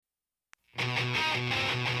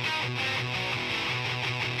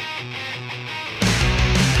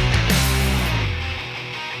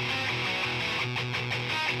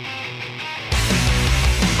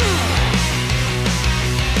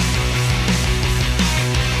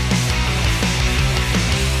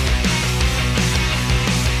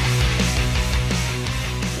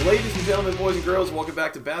gentlemen, boys and girls, welcome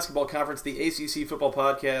back to Basketball Conference, the ACC Football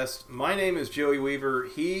Podcast. My name is Joey Weaver.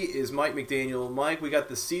 He is Mike McDaniel. Mike, we got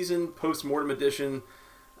the season post-mortem edition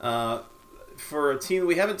for a team that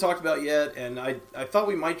we haven't talked about yet, and I thought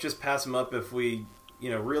we might just pass them up if we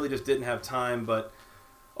really just didn't have time, but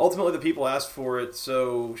ultimately the people asked for it.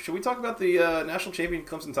 So should we talk about the national champion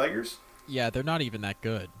Clemson Tigers? Yeah, they're not even that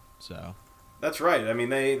good, so... That's right. I mean,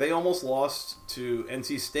 they almost lost to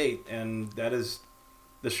NC State, and that is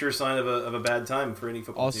the sure sign of a bad time for any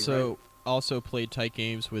football team, right? Also played tight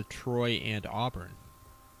games with Troy and Auburn.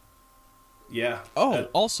 Yeah.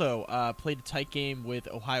 Also played a tight game with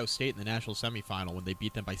Ohio State in the national semifinal when they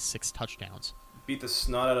beat them by 6 touchdowns. Beat the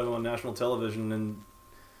snot out of them on national television and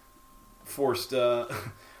forced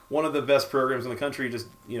one of the best programs in the country just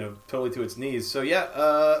totally to its knees. So yeah,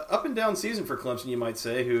 up and down season for Clemson, you might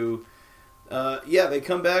say, who... they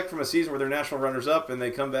come back from a season where they're national runners-up, and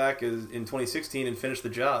they come back in 2016 and finish the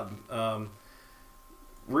job.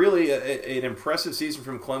 Really an impressive season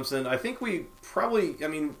from Clemson. I think we probably,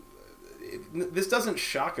 this doesn't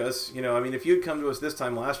shock us. If you had come to us this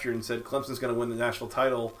time last year and said Clemson's going to win the national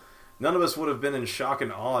title, none of us would have been in shock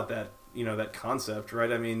and awe at that, that concept,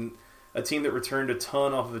 right? I mean, a team that returned a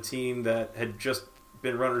ton off of a team that had just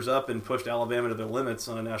been runners-up and pushed Alabama to their limits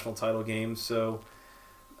on a national title game, so...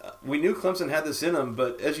 we knew Clemson had this in them,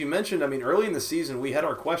 but as you mentioned, early in the season, we had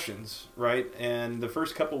our questions, right? And the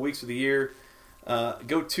first couple of weeks of the year,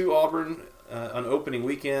 go to Auburn on opening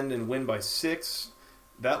weekend and win by 6.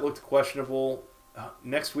 That looked questionable.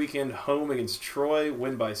 Next weekend, home against Troy,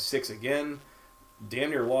 win by 6 again. Damn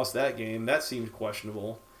near lost that game. That seemed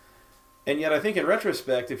questionable. And yet, I think in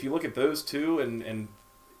retrospect, if you look at those two and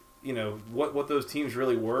what those teams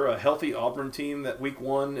really were, a healthy Auburn team that week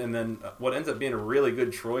 1, and then what ends up being a really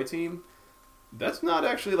good Troy team, that's not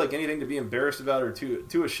actually like anything to be embarrassed about or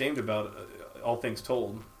too ashamed about, all things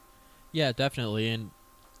told. Yeah, definitely. And,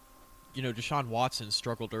 Deshaun Watson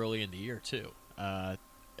struggled early in the year, too.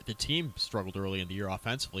 The team struggled early in the year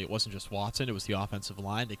offensively. It wasn't just Watson, it was the offensive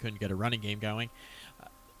line. They couldn't get a running game going.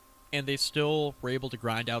 And they still were able to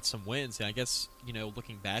grind out some wins. And I guess,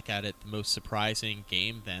 looking back at it, the most surprising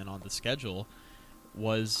game then on the schedule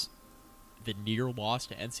was the near loss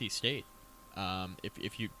to NC State.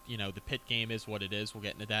 If you, the Pitt game is what it is. We'll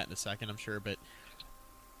get into that in a second, I'm sure. But,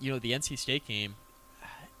 the NC State game,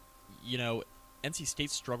 NC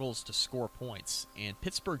State struggles to score points. And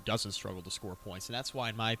Pittsburgh doesn't struggle to score points. And that's why,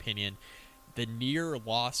 in my opinion, the near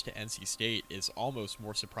loss to NC State is almost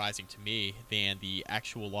more surprising to me than the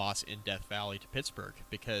actual loss in Death Valley to Pittsburgh,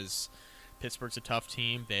 because Pittsburgh's a tough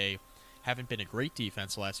team. They haven't been a great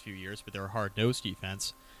defense the last few years, but they're a hard-nosed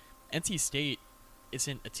defense. NC State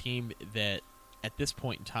isn't a team that, at this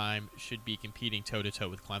point in time, should be competing toe-to-toe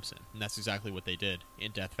with Clemson, and that's exactly what they did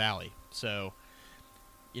in Death Valley. So,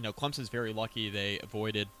 Clemson's very lucky they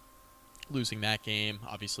avoided losing that game.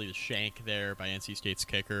 Obviously the shank there by NC State's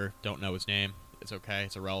kicker, don't know his name, it's okay,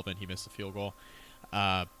 it's irrelevant, he missed the field goal.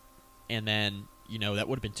 And then, that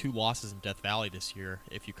would have been 2 losses in Death Valley this year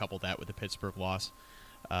if you coupled that with the Pittsburgh loss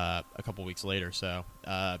a couple weeks later. So,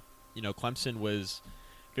 Clemson was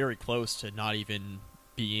very close to not even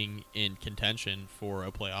being in contention for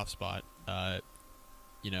a playoff spot. A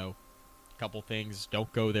couple things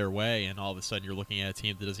don't go their way, and all of a sudden you're looking at a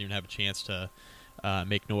team that doesn't even have a chance to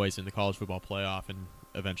make noise in the college football playoff and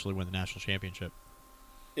eventually win the national championship.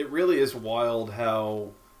 It really is wild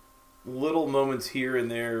how little moments here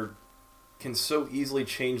and there can so easily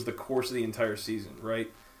change the course of the entire season,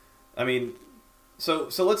 right? So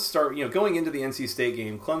let's start, going into the NC State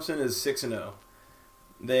game, Clemson is 6-0.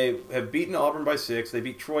 They have beaten Auburn by 6, they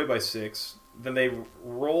beat Troy by 6, then they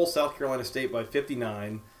roll South Carolina State by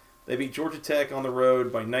 59, they beat Georgia Tech on the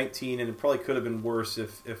road by 19, and it probably could have been worse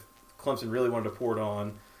if Clemson really wanted to pour it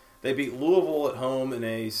on. They beat Louisville at home in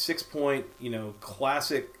a 6-point,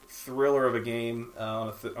 classic thriller of a game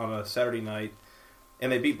on a Saturday night,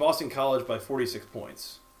 and they beat Boston College by 46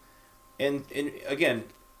 points. And again,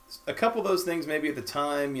 a couple of those things maybe at the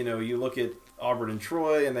time, you look at Auburn and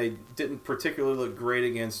Troy, and they didn't particularly look great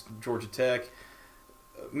against Georgia Tech.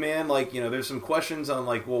 Man, there's some questions on,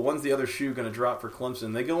 when's the other shoe going to drop for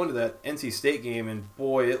Clemson? They go into that NC State game, and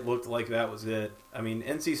boy, it looked like that was it.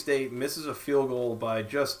 NC State misses a field goal by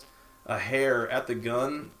just a hair at the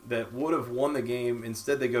gun that would have won the game.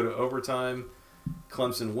 Instead, they go to overtime.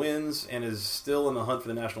 Clemson wins and is still in the hunt for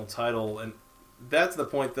the national title. And that's the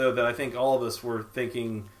point, though, that I think all of us were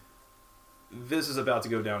thinking, this is about to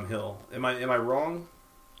go downhill. Am I wrong?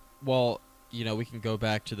 Well, we can go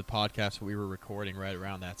back to the podcast we were recording right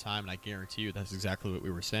around that time, and I guarantee you that's exactly what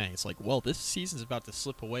we were saying. It's like, well, this season's about to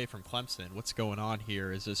slip away from Clemson. What's going on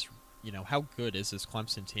here? Is this how good is this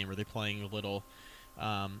Clemson team? Are they playing a little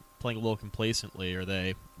complacently? Are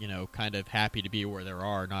they, kind of happy to be where they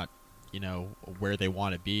are, not, where they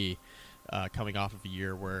want to be, coming off of a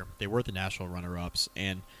year where they were the national runner-ups?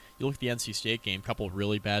 And you look at the NC State game, a couple of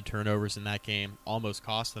really bad turnovers in that game, almost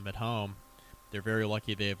cost them at home. They're very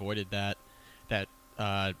lucky they avoided that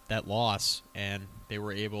loss, and they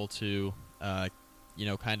were able to,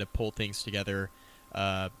 kind of pull things together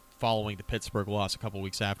following the Pittsburgh loss a couple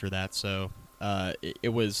weeks after that. So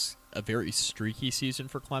it was a very streaky season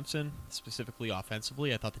for Clemson, specifically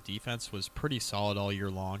offensively. I thought the defense was pretty solid all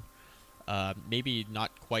year long. Maybe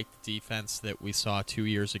not quite the defense that we saw 2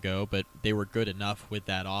 years ago, but they were good enough with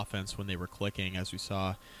that offense when they were clicking, as we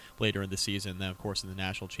saw later in the season. Then, of course, in the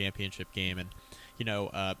national championship game. And,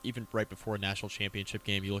 even right before a national championship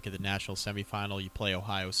game, you look at the national semifinal, you play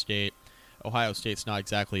Ohio State. Ohio State's not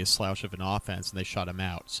exactly a slouch of an offense, and they shut them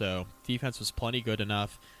out. So defense was plenty good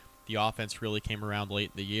enough. The offense really came around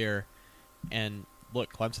late in the year. And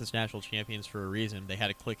look, Clemson's national champions for a reason. They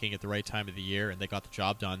had it clicking at the right time of the year, and they got the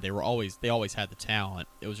job done. They always had the talent.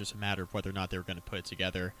 It was just a matter of whether or not they were going to put it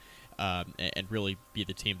together and really be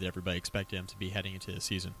the team that everybody expected them to be heading into the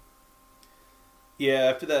season.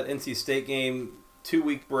 Yeah, after that NC State game,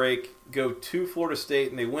 2-week break, go to Florida State,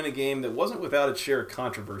 and they win a game that wasn't without its share of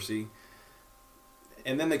controversy.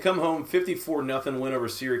 And then they come home, 54-0 win over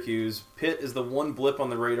Syracuse. Pitt is the one blip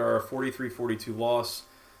on the radar, a 43-42 loss.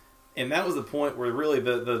 And that was the point where really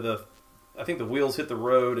I think the wheels hit the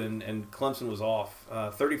road and Clemson was off.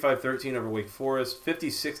 35-13 over Wake Forest,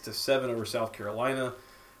 56-7 over South Carolina,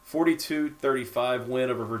 42-35 win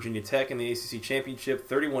over Virginia Tech in the ACC Championship,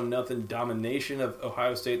 31-0 domination of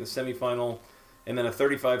Ohio State in the semifinal, and then a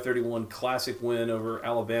 35-31 classic win over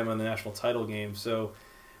Alabama in the national title game. So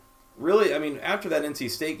really, I mean, after that NC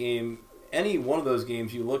State game, any one of those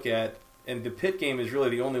games you look at, and the Pitt game is really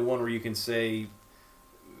the only one where you can say,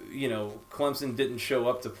 Clemson didn't show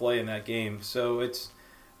up to play in that game. So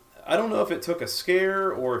I don't know if it took a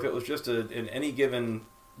scare or if it was just an any given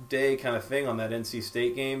day kind of thing on that NC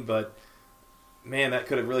State game, but man, that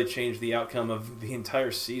could have really changed the outcome of the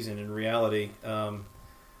entire season in reality.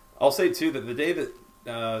 I'll say, too, that the day that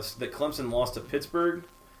Clemson lost to Pittsburgh,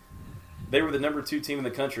 they were the number 2 team in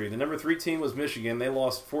the country. The number 3 team was Michigan. They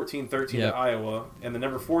lost 14-13 to Iowa. And the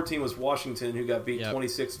number 4 team was Washington, who got beat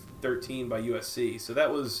 26-13 by USC. So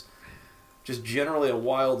that was just generally a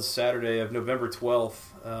wild Saturday of November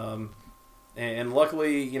 12th. And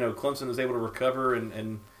luckily, Clemson was able to recover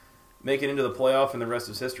and make it into the playoff, and the rest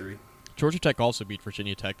is history. Georgia Tech also beat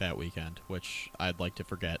Virginia Tech that weekend, which I'd like to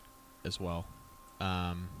forget as well.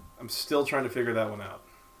 I'm still trying to figure that one out.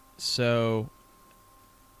 So,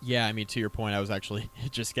 yeah, I mean, to your point, I was actually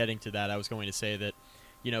just getting to that. I was going to say that,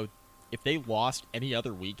 if they lost any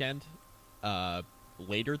other weekend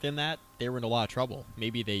later than that, they were in a lot of trouble.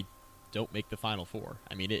 Maybe they don't make the Final Four.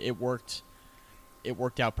 I mean, it worked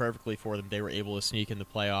out perfectly for them. They were able to sneak in the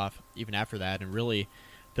playoff even after that, and really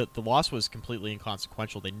the loss was completely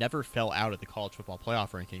inconsequential. They never fell out of the college football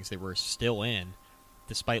playoff rankings. They were still in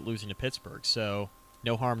despite losing to Pittsburgh. So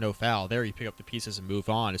no harm, no foul. There you pick up the pieces and move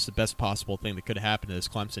on. It's the best possible thing that could have happened to this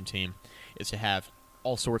Clemson team, is to have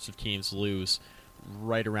all sorts of teams lose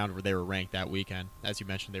right around where they were ranked that weekend. As you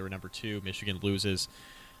mentioned, they were number 2. Michigan loses.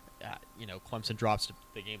 Clemson drops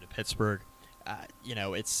the game to Pittsburgh.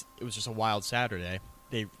 It was just a wild Saturday.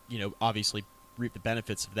 They, obviously reaped the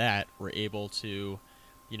benefits of that. Were able to,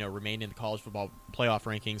 remain in the college football playoff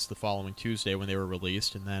rankings the following Tuesday when they were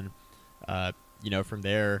released, and then, from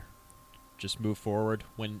there, just move forward,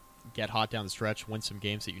 get hot down the stretch, win some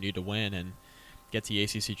games that you need to win, and get to the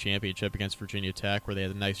ACC championship against Virginia Tech, where they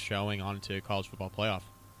had a nice showing on to college football playoff.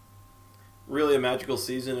 Really a magical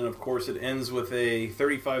season, and of course it ends with a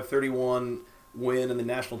 35-31 win in the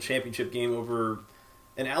national championship game over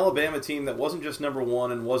an Alabama team that wasn't just number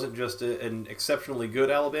 1 and wasn't just an exceptionally good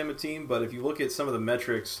Alabama team, but if you look at some of the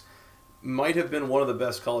metrics, might have been one of the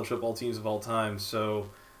best college football teams of all time. So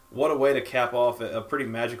what a way to cap off a pretty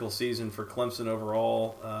magical season for Clemson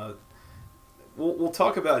overall. We'll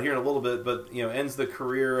talk about here in a little bit, but ends the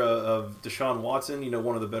career of Deshaun Watson,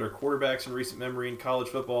 one of the better quarterbacks in recent memory in college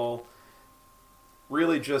football.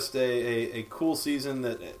 Really just a cool season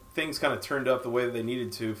that things kind of turned up the way that they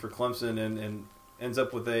needed to for Clemson, and ends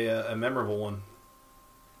up with a memorable one.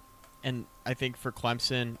 And I think for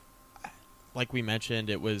Clemson, like we mentioned,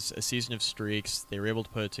 it was a season of streaks. They were able to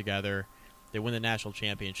put it together. They win the national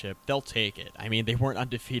championship. They'll take it. I mean, they weren't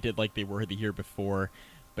undefeated like they were the year before,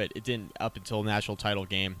 but it didn't up until the national title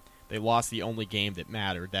game. They lost the only game that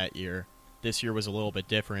mattered that year. This year was a little bit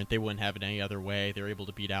different. They wouldn't have it any other way. They were able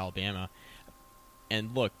to beat Alabama.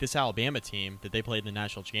 And look, this Alabama team that they played in the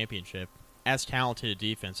national championship, as talented a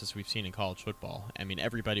defense as we've seen in college football. I mean,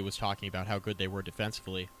 everybody was talking about how good they were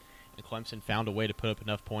defensively, and Clemson found a way to put up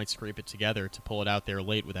enough points, scrape it together to pull it out there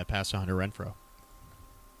late with that pass to Hunter Renfrow.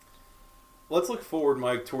 Let's look forward,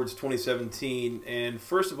 Mike, towards 2017. And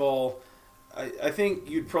first of all, I think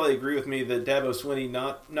you'd probably agree with me that Dabo Swinney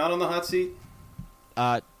not on the hot seat.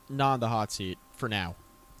 Not on the hot seat for now.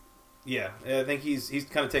 Yeah, I think he's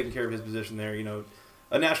kind of taking care of his position there. You know,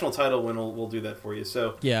 a national title win will do that for you.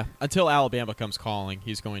 So yeah, until Alabama comes calling,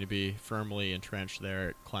 he's going to be firmly entrenched there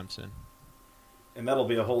at Clemson. And that'll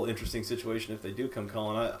be a whole interesting situation if they do come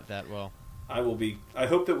calling. I will be. I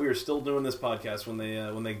hope that we are still doing this podcast when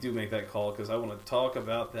they do make that call, because I want to talk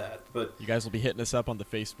about that. But you guys will be hitting us up on the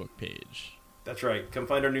Facebook page. That's right. Come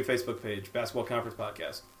find our new Facebook page, Basketball Conference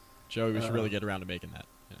Podcast. Joey, we should really get around to making that.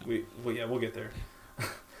 We'll get there.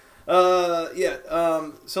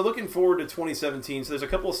 So looking forward to 2017. So there's a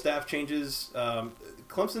couple of staff changes.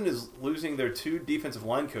 Clemson is losing their two defensive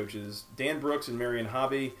line coaches, Dan Brooks and Marion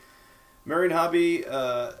Hobby. Marion Hobby,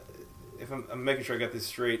 if I'm making sure I got this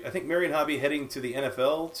straight, I think Marion Hobby heading to the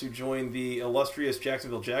NFL to join the illustrious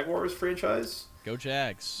Jacksonville Jaguars franchise. Go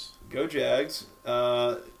Jags. Go Jags.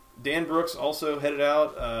 Dan Brooks also headed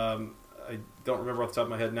out. I don't remember off the top of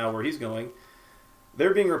my head now where he's going.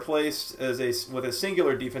 They're being replaced with a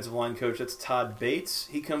singular defensive line coach. That's Todd Bates.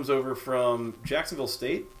 He comes over from Jacksonville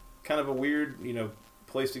State. Kind of a weird,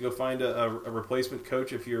 place to go find a replacement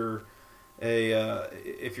coach if you're a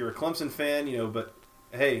Clemson fan, But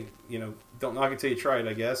hey, don't knock it till you try it,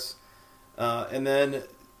 I guess. And then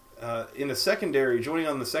in the secondary, joining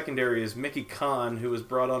on the secondary is Mickey Kahn, who was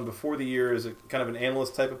brought on before the year as a kind of an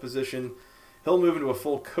analyst type of position. He'll move into a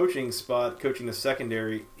full coaching spot, coaching the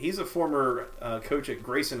secondary. He's a former coach at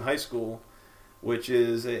Grayson High School, which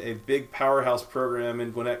is a big powerhouse program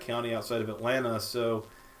in Gwinnett County outside of Atlanta. So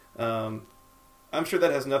I'm sure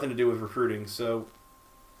that has nothing to do with recruiting. So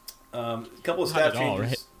a couple of staff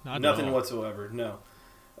changes, right? Nothing whatsoever. No.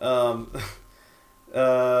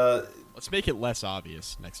 Let's make it less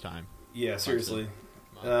obvious next time. Yeah, seriously.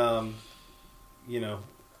 Hey,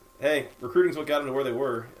 recruiting's what got them to where they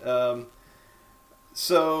were.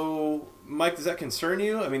 So, Mike, does that concern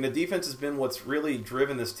you? I mean, the defense has been what's really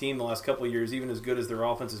driven this team the last couple of years, even as good as their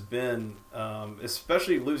offense has been,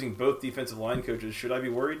 especially losing both defensive line coaches. Should I be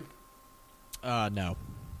worried? No.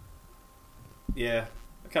 Yeah,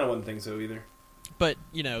 I kind of wouldn't think so either. But,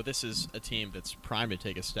 this is a team that's primed to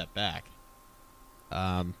take a step back.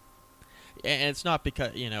 And it's not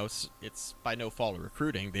because, it's by no fault of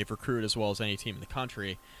recruiting. They've recruited as well as any team in the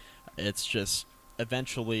country. It's just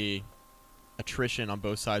eventually attrition on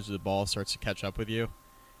both sides of the ball starts to catch up with you.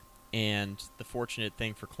 And the fortunate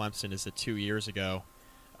thing for Clemson is that 2 years ago,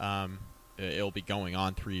 it'll be going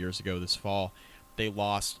on 3 years ago this fall, they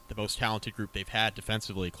lost the most talented group they've had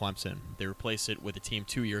defensively, Clemson. They replaced it with a team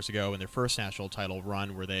 2 years ago in their first national title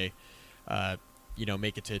run where they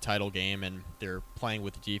make it to a title game, and they're playing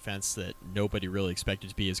with a defense that nobody really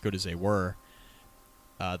expected to be as good as they were.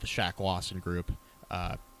 The Shaq Lawson group,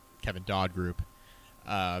 Kevin Dodd group.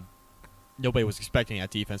 Nobody was expecting that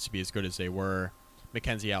defense to be as good as they were.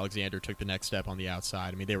 Mackenzie Alexander took the next step on the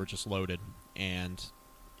outside. I mean, they were just loaded, and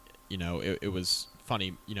it was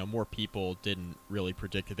funny. More people didn't really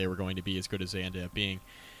predict that they were going to be as good as they ended up being.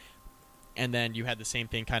 And then you had the same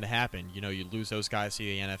thing kind of happen. You lose those guys to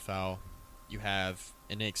the NFL. You have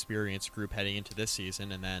an inexperienced group heading into this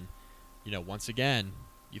season, and then, once again,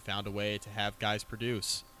 you found a way to have guys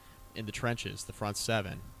produce in the trenches, the front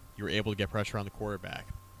seven. You were able to get pressure on the quarterback.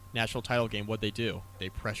 National title game, what'd they do? They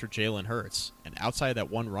pressured Jalen Hurts, and outside of that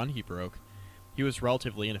one run he broke, he was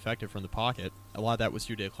relatively ineffective from the pocket. A lot of that was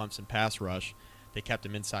due to a Clemson pass rush. They kept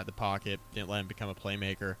him inside the pocket, didn't let him become a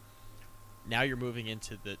playmaker. Now you're moving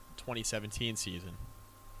into the 2017 season.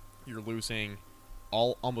 You're losing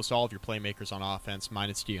almost all of your playmakers on offense,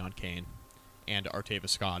 minus Deion Kane, and Artavis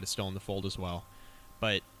Scott is still in the fold as well.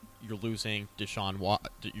 But you're losing Deshaun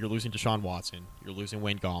Watson, you're losing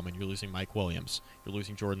Wayne Gallman, you're losing Mike Williams, you're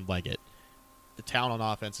losing Jordan Leggett. The talent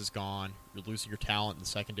on offense is gone. You're losing your talent in the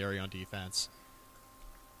secondary on defense.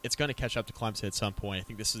 It's going to catch up to Clemson at some point. I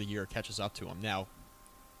think this is the year it catches up to them. Now,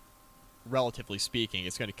 relatively speaking,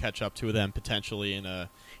 it's going to catch up to them potentially in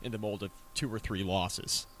the mold of 2 or 3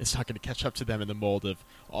 losses. It's not going to catch up to them in the mold of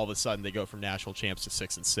all of a sudden they go from national champs to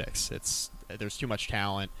 6-6. There's too much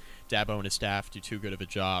talent. Dabo and his staff do too good of a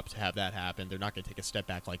job to have that happen. They're not going to take a step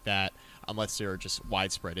back like that unless there are just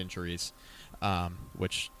widespread injuries,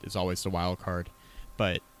 which is always the wild card.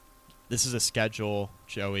 But this is a schedule,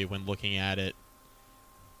 Joey, when looking at it,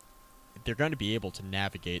 they're going to be able to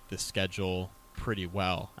navigate the schedule pretty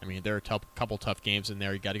well. I mean, there are a couple tough games in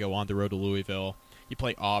there. You got to go on the road to Louisville. You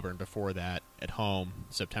play Auburn before that at home,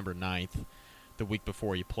 September 9th. The week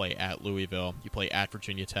before, you play at Louisville. You play at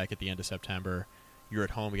Virginia Tech at the end of September. You're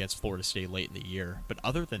at home against Florida State late in the year. But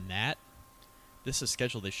other than that, this is a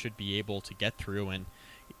schedule they should be able to get through. And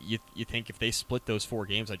you think if they split those 4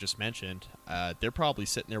 games I just mentioned, they're probably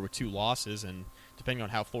sitting there with 2 losses. And depending on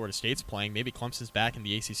how Florida State's playing, maybe Clemson's back in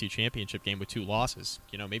the ACC championship game with 2 losses.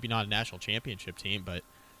 Maybe not a national championship team, but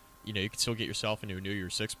you can still get yourself into a New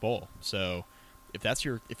Year's Six bowl. So if that's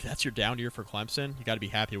your down year for Clemson, you got to be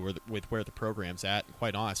happy with where the program's at. And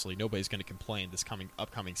quite honestly, nobody's going to complain this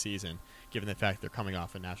upcoming season, given the fact they're coming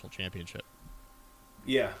off a national championship.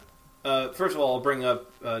 Yeah. First of all, I'll bring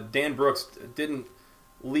up Dan Brooks didn't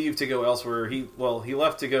leave to go elsewhere. He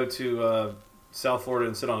left to go to South Florida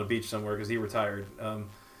and sit on a beach somewhere because he retired.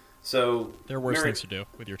 So there are worse things to do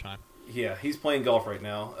with your time. Yeah, he's playing golf right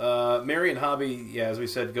now. Marion Hobby, as we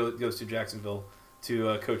said, goes to Jacksonville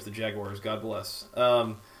to coach the Jaguars. God bless.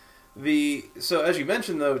 So as you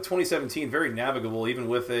mentioned, though, 2017 very navigable, even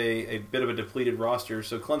with a bit of a depleted roster.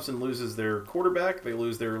 So Clemson loses their quarterback, they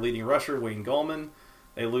lose their leading rusher Wayne Gallman,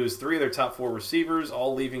 they lose 3 of their top 4 receivers,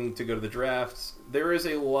 all leaving to go to the drafts. There is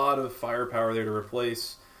a lot of firepower there to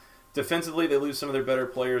replace. Defensively, they lose some of their better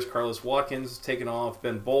players. Carlos Watkins taken off,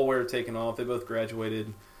 Ben Boulware taken off. They both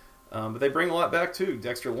graduated, but they bring a lot back too.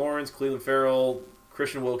 Dexter Lawrence, Cleveland Farrell,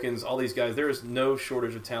 Christian Wilkins, all these guys. There is no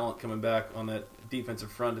shortage of talent coming back on that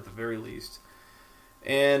defensive front at the very least.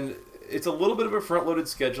 And it's a little bit of a front-loaded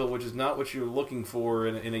schedule, which is not what you're looking for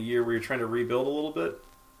in a year where you're trying to rebuild a little bit.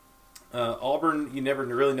 Auburn, you never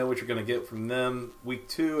really know what you're going to get from them. Week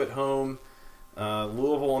 2 at home,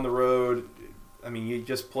 Louisville on the road. I mean, you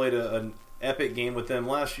just played an epic game with them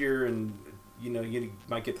last year, and you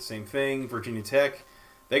might get the same thing. Virginia Tech,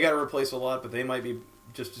 they got to replace a lot, but they might be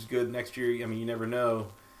just as good next year. I mean, you never know.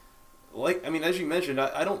 As you mentioned,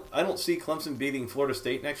 I don't see Clemson beating Florida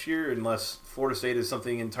State next year unless Florida State is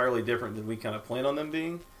something entirely different than we kind of plan on them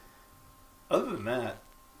being. Other than that,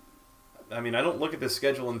 I mean, I don't look at the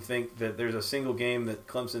schedule and think that there's a single game that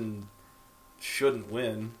Clemson shouldn't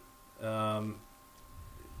win.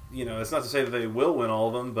 It's not to say that they will win all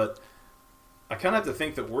of them, but I kind of have to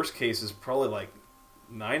think that worst case is probably like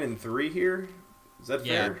 9-3 here. Is that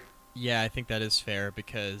fair? Yeah, I think that is fair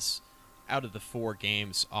because out of the 4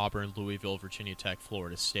 games, Auburn, Louisville, Virginia Tech,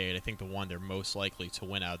 Florida State, I think the one they're most likely to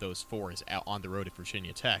win out of those 4 is out on the road at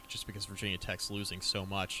Virginia Tech, just because Virginia Tech's losing so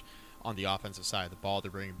much on the offensive side of the ball. They're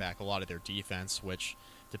bringing back a lot of their defense, which,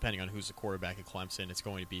 depending on who's the quarterback at Clemson, it's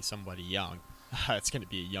going to be somebody young. It's going to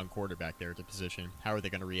be a young quarterback there at the position. How are they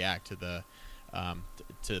going to react to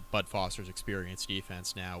to Bud Foster's experienced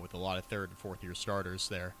defense now with a lot of 3rd and 4th year starters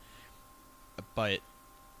there? But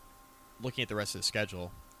looking at the rest of the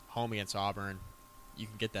schedule, home against Auburn, you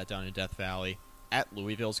can get that done in Death Valley. At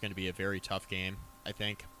Louisville is going to be a very tough game, I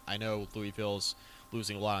think. I know Louisville's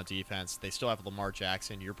losing a lot on defense. They still have Lamar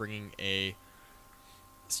Jackson. You're bringing a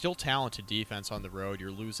still talented defense on the road.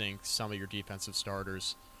 You're losing some of your defensive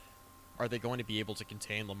starters. Are they going to be able to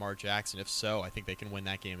contain Lamar Jackson? If so, I think they can win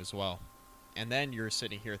that game as well. And then you're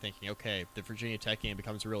sitting here thinking, okay, the Virginia Tech game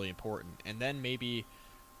becomes really important. And then maybe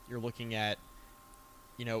you're looking at,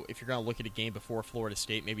 if you're going to look at a game before Florida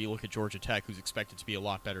State, maybe you look at Georgia Tech, who's expected to be a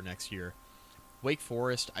lot better next year. Wake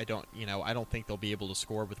Forest, I don't think they'll be able to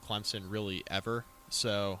score with Clemson really ever.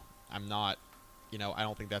 So I'm not, I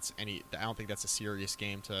don't think that's a serious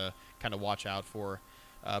game to kind of watch out for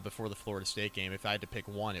before the Florida State game. If I had to pick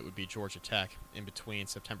one, it would be Georgia Tech in between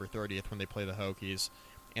September 30th when they play the Hokies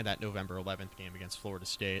and that November 11th game against Florida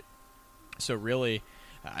State. So really,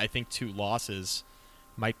 I think 2 losses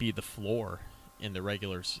might be the floor in the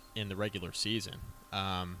regular season.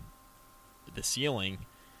 The ceiling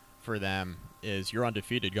for them is you're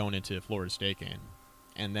undefeated going into the Florida State game.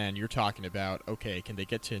 And then you're talking about, okay, can they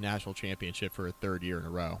get to a national championship for a 3rd year in a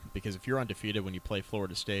row? Because if you're undefeated when you play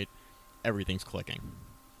Florida State, everything's clicking.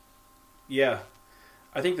 Yeah.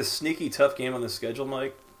 I think the sneaky tough game on the schedule,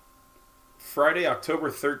 Mike, Friday,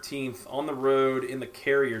 October 13th, on the road in the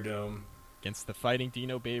Carrier Dome. Against the Fighting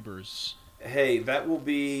Dino Babers. Hey, that will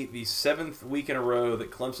be the 7th week in a row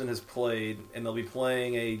that Clemson has played, and they'll be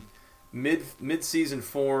playing a mid-season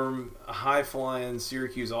form, a high-flying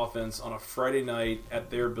Syracuse offense on a Friday night at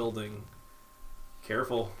their building.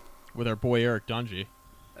 Careful. With our boy Eric Dungy.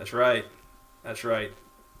 That's right.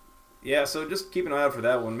 Yeah, so just keep an eye out for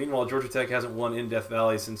that one. Meanwhile, Georgia Tech hasn't won in Death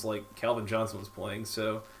Valley since Calvin Johnson was playing,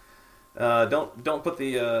 so don't put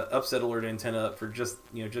the upset alert antenna up for just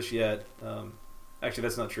yet. Actually,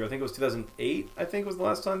 that's not true. I think it was 2008. I think was the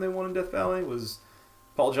last time they won in Death Valley. It was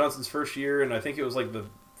Paul Johnson's first year, and I think it was the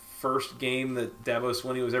first game that Dabo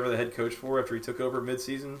Swinney was ever the head coach for after he took over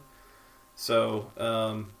midseason. So,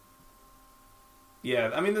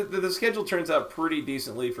 yeah, I mean, the schedule turns out pretty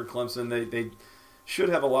decently for Clemson. They should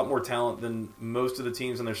have a lot more talent than most of the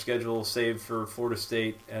teams on their schedule, save for Florida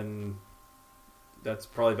State, and that's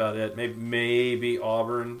probably about it. Maybe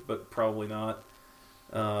Auburn, but probably not.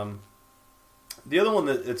 The other one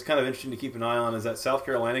that's kind of interesting to keep an eye on is that South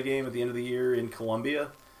Carolina game at the end of the year in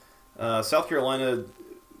Columbia. South Carolina,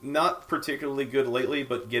 not particularly good lately,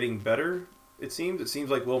 but getting better, it seems. It seems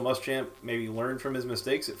like Will Muschamp maybe learned from his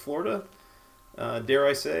mistakes at Florida, dare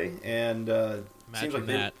I say. And seems like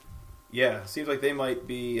that. seems like they might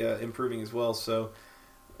be improving as well. So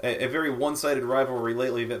a very one-sided rivalry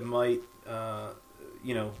lately that might,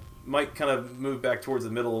 might kind of move back towards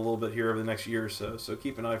the middle a little bit here over the next year or so. So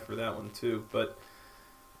keep an eye for that one too. But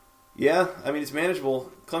yeah, I mean, it's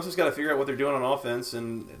manageable. Clemson's got to figure out what they're doing on offense,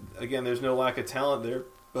 and again, there's no lack of talent there,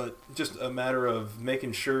 but just a matter of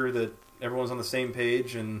making sure that everyone's on the same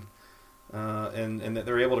page and that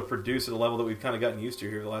they're able to produce at a level that we've kind of gotten used to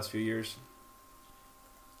here the last few years.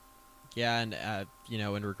 Yeah, and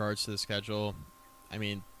in regards to the schedule, I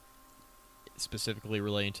mean, specifically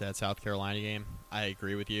relating to that South Carolina game, I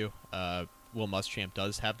agree with you. Will Muschamp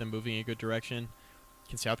does have them moving in a good direction.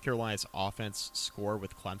 Can South Carolina's offense score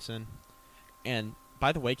with Clemson? And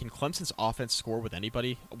by the way, can Clemson's offense score with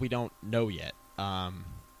anybody? We don't know yet.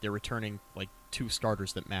 They're returning like 2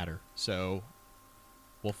 starters that matter, so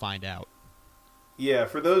we'll find out. Yeah,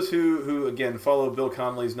 for those who again follow Bill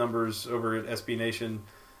Connelly's numbers over at SB Nation,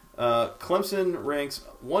 Clemson ranks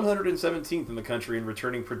 117th in the country in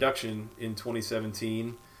returning production in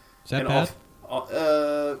 2017. Is that bad?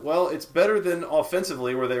 Well, it's better than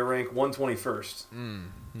offensively, where they rank 121st.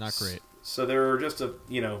 Not great. So there are just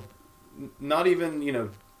not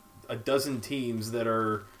even a dozen teams that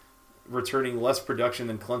are returning less production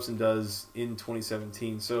than Clemson does in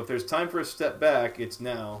 2017. So if there's time for a step back, it's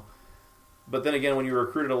now. But then again, when you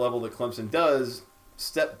recruit at a level that Clemson does,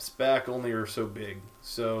 steps back only are so big.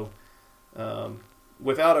 So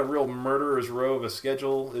without a real murderer's row of a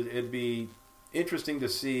schedule, it'd be interesting to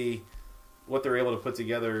see what they're able to put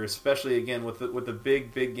together, especially again with the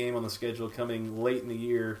big game on the schedule coming late in the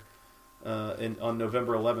year on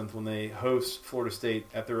November 11th when they host Florida State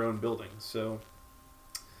at their own building. So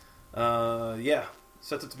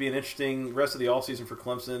sets up to be an interesting rest of the offseason for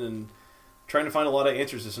Clemson and trying to find a lot of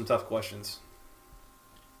answers to some tough questions.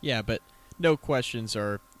 Yeah, but no questions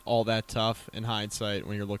are all that tough in hindsight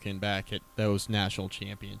when you're looking back at those national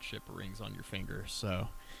championship rings on your finger. So,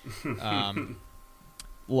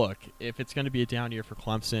 look, if it's going to be a down year for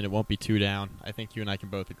Clemson, it won't be too down. I think you and I can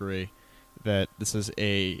both agree that this is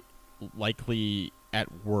a likely,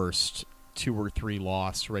 at worst, 2 or 3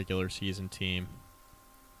 loss regular season team,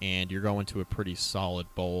 and you're going to a pretty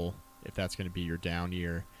solid bowl if that's going to be your down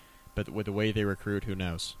year. But with the way they recruit, who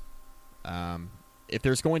knows? If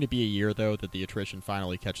there's going to be a year, though, that the attrition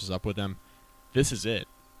finally catches up with them, this is it.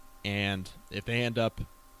 And if they end up,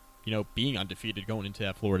 being undefeated going into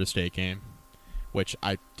that Florida State game, which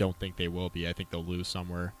I don't think they will be. I think they'll lose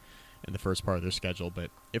somewhere in the first part of their schedule. But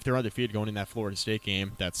if they're undefeated going in that Florida State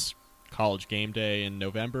game, that's College game day in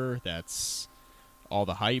November. That's all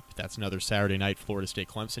the hype. That's another Saturday night Florida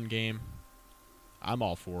State-Clemson game. I'm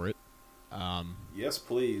all for it. Yes,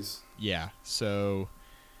 please. Yeah, so,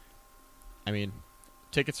 I mean,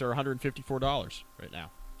 tickets are $154 right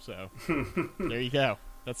now. So, there you go.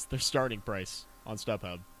 That's their starting price on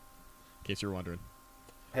StubHub, in case you're wondering.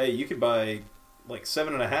 Hey, you could buy like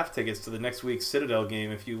 7.5 tickets to the next week's Citadel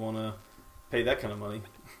game if you want to pay that kind of money.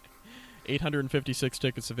 856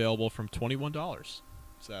 tickets available from $21.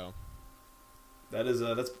 So,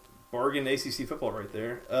 that's bargain ACC football right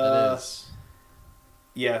there. it is.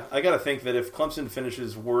 Yeah, I got to think that if Clemson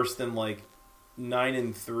finishes worse than like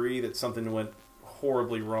 9-3, that something went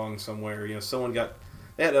horribly wrong somewhere.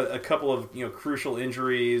 They had a couple of crucial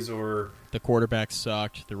injuries, or the quarterback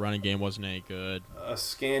sucked. The running game wasn't any good. A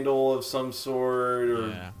scandal of some sort,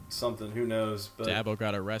 or something. Who knows? But Dabo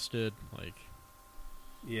got arrested.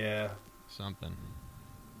 Yeah. Something.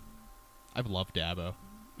 I love Dabo.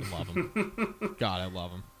 I love him. God, I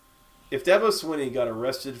love him. If Dabo Swinney got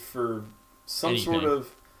arrested for some sort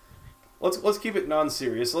of, let's keep it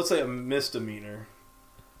non-serious. Let's say a misdemeanor.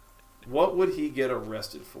 What would he get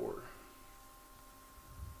arrested for?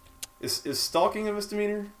 Is stalking a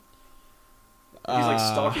misdemeanor? He's like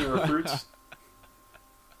stalking recruits.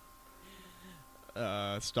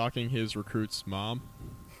 Stalking his recruit's mom.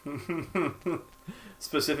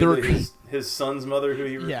 Specifically, his son's mother, who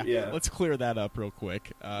he yeah. Let's clear that up real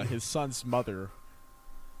quick. His son's mother,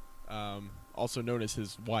 also known as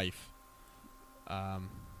his wife,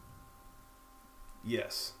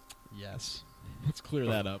 Yes. Yes. Let's clear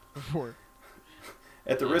that up before.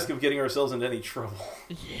 At the risk of getting ourselves into any trouble.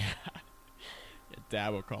 Yeah.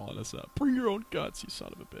 Dabo calling us up. Bring your own guts, you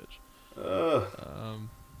son of a bitch.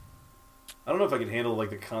 I don't know if I can handle like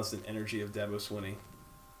the constant energy of Dabo Swinney.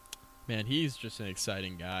 Man, he's just an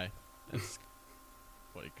exciting guy. That's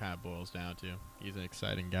what it kind of boils down to. He's an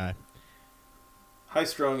exciting guy. High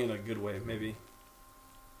strung in a good way, maybe.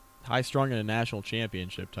 High strung in a national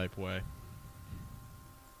championship type way.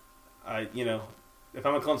 If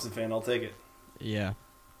I'm a Clemson fan, I'll take it. Yeah.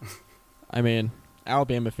 I mean,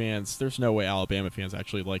 Alabama fans, there's no way Alabama fans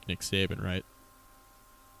actually like Nick Saban, right?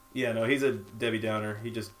 Yeah, no, he's a Debbie Downer.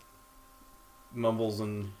 He just mumbles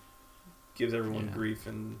and gives everyone grief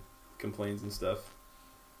and complains and stuff.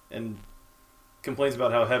 And complains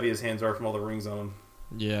about how heavy his hands are from all the rings on him.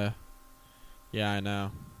 Yeah. Yeah, I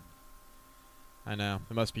know.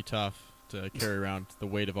 It must be tough to carry around the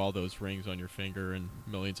weight of all those rings on your finger and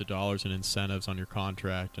millions of dollars in incentives on your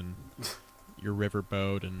contract and your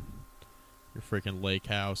riverboat and your freaking lake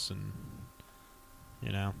house and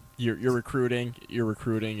your recruiting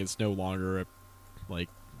is no longer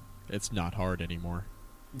it's not hard anymore.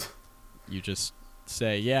 You just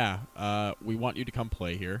say, we want you to come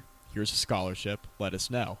play here. Here's a scholarship. Let us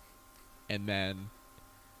know. And then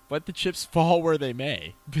let the chips fall where they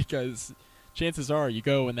may, because chances are you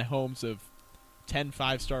go in the homes of 10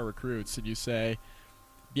 5-star recruits and you say,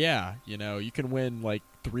 you can win like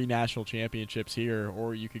 3 national championships here,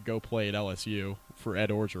 or you could go play at LSU for Ed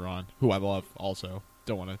Orgeron, who I love also.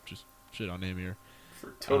 Don't want to just shit on him here.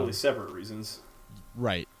 For totally separate reasons.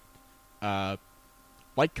 Right.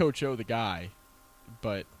 Like Coach O, the guy,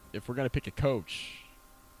 but if we're going to pick a coach,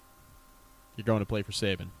 you're going to play for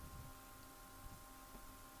Saban.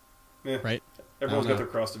 Yeah. Right? Everyone's got their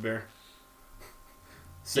cross to bear.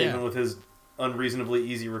 Saban with his unreasonably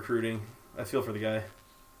easy recruiting. I feel for the guy.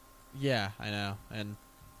 Yeah, I know. And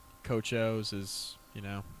Coach O's is,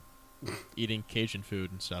 eating Cajun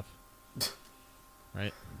food and stuff.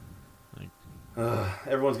 Right?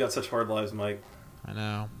 Everyone's got such hard lives, Mike. I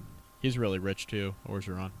know. He's really rich too,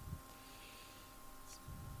 Orgeron.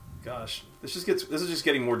 Gosh, this is just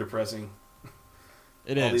getting more depressing.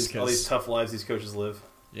 It all is. All these tough lives these coaches live.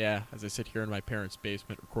 Yeah, as I sit here in my parents'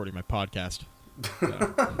 basement recording my podcast.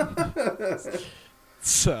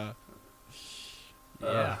 So,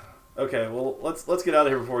 yeah. Okay, well, let's get out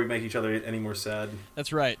of here before we make each other any more sad.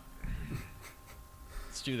 That's right.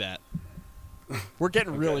 Let's do that. We're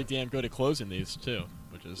getting really damn good at closing these too,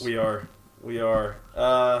 which is We are.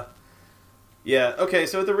 Yeah. Okay.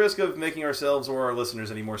 So, at the risk of making ourselves or our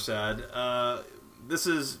listeners any more sad, this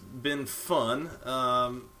has been fun.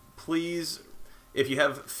 Please, if you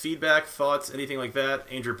have feedback, thoughts, anything like that,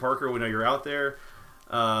 Andrew Parker, we know you're out there.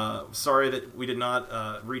 Sorry that we did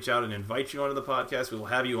not reach out and invite you onto the podcast. We will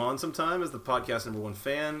have you on sometime as the podcast #1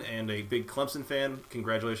 fan and a big Clemson fan.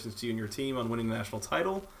 Congratulations to you and your team on winning the national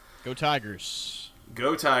title. Go Tigers.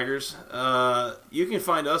 Go Tigers. You can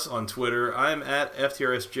find us on Twitter. I'm at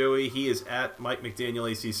FTRSJoey. He is at Mike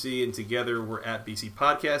McDaniel ACC, and together we're at BC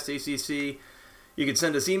Podcast ACC. You can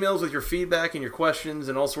send us emails with your feedback and your questions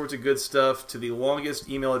and all sorts of good stuff to the longest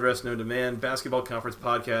email address known to man,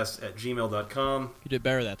 basketballconferencepodcast@gmail.com. You did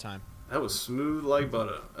better that time. That was smooth like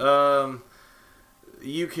butter.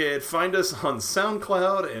 You can find us on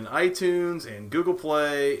SoundCloud and iTunes and Google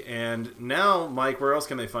Play. And now, Mike, where else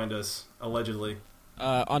can they find us, allegedly?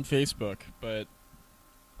 On Facebook, but...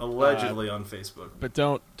 Allegedly on Facebook. But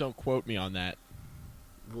don't quote me on that.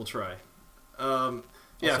 We'll try. Find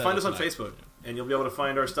us on Facebook. And you'll be able to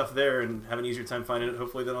find our stuff there and have an easier time finding it,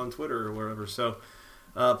 hopefully, than on Twitter or wherever. So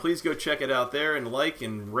please go check it out there and like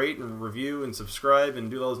and rate and review and subscribe and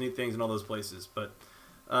do all those neat things in all those places. But,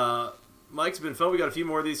 Mike, it's been fun. We got a few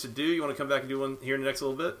more of these to do. You want to come back and do one here in the next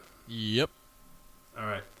little bit? Yep. All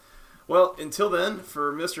right. Well, until then,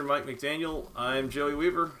 for Mr. Mike McDaniel, I'm Joey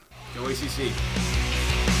Weaver. Go ACC.